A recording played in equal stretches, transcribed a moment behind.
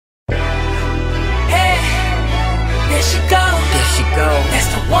she go. There she go.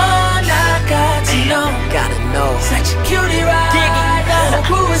 That's the one I got to know. Gotta know. Such a cutie right now.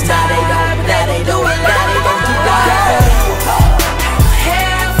 Who is Now they don't, now they don't, now they don't do that.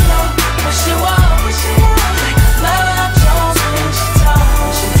 Hair flow, what she want, like a love Jones when she talk,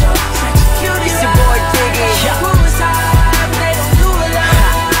 such a cutie It's your boy Diggy. Who is high, they don't do it like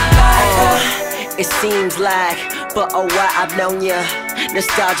It seems like, for a while I've known ya.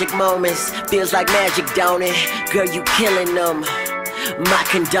 Nostalgic moments, feels like magic, don't it? Girl, you killing them. My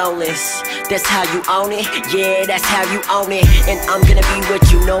condolence, that's how you own it. Yeah, that's how you own it. And I'm gonna be with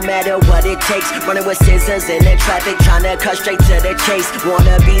you no matter what it takes. Running with scissors in the traffic, trying to cut straight to the chase.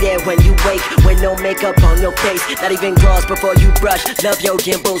 Wanna be there when you wake, with no makeup on your face. Not even gloss before you brush. Love your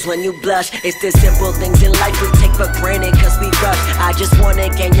dimples when you blush. It's the simple things in life we take for granted cause we rush. I just wanna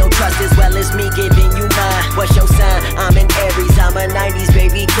gain your trust as well as me giving you mine. What's your sign? I'm an Aries, I'm a 90s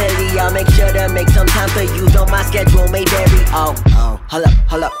baby. Clearly I'll make sure to make some time for you, though my schedule may vary. Hold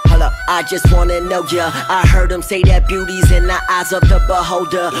up, I just wanna know ya. I heard them say that beauty's in the eyes of the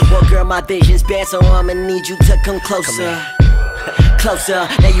beholder. Well girl, my vision's bad, so I'ma need you to come closer. Closer,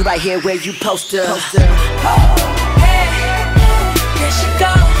 now you right here where you poster. Hey, there she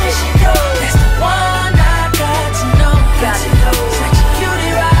go, that's the one I got to know. Such a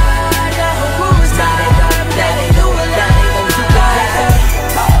cutie right now. Who is Now they don't, now they don't, now they don't do that.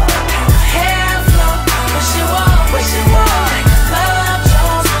 hair flow, what she want, like a love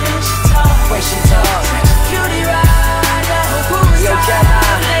Jones when she talk, such a cutie right now. Who is Yo, high,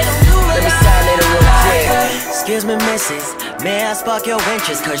 Jeremih, they don't do it let me like sign it real quick. Excuse me, missus, may I spark your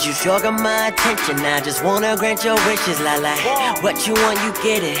interest? Cause you sure got my attention. I just wanna grant your wishes, la la. What you want, you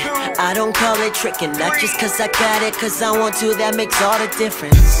get it. I don't call it tricking, not just cause I got it, cause I want to, that makes all the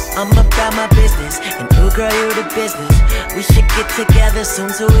difference. I'm about my business, and ooh girl, you the business. We should get together soon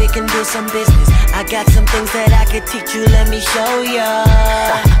so we can do some business. I got some things that I could teach you, let me show ya.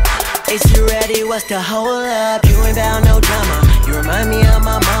 Is you ready? What's the hold up? You ain't bout no drama. You remind me of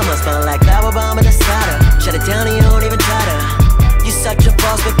my mama. Smell like flower bomb in the cider. Shut it down and you don't even try to. You such a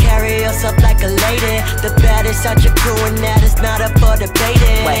boss but carry yourself like a lady. The baddest out your crew and that is not up for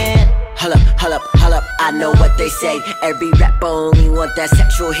debating. Wait, hold up, I know what they say. Every rapper only want that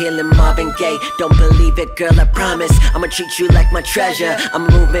sexual healing, Marvin Gaye. Don't believe it, girl, I promise I'ma treat you like my treasure. I'm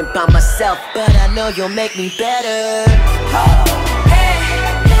moving by myself, but I know you'll make me better.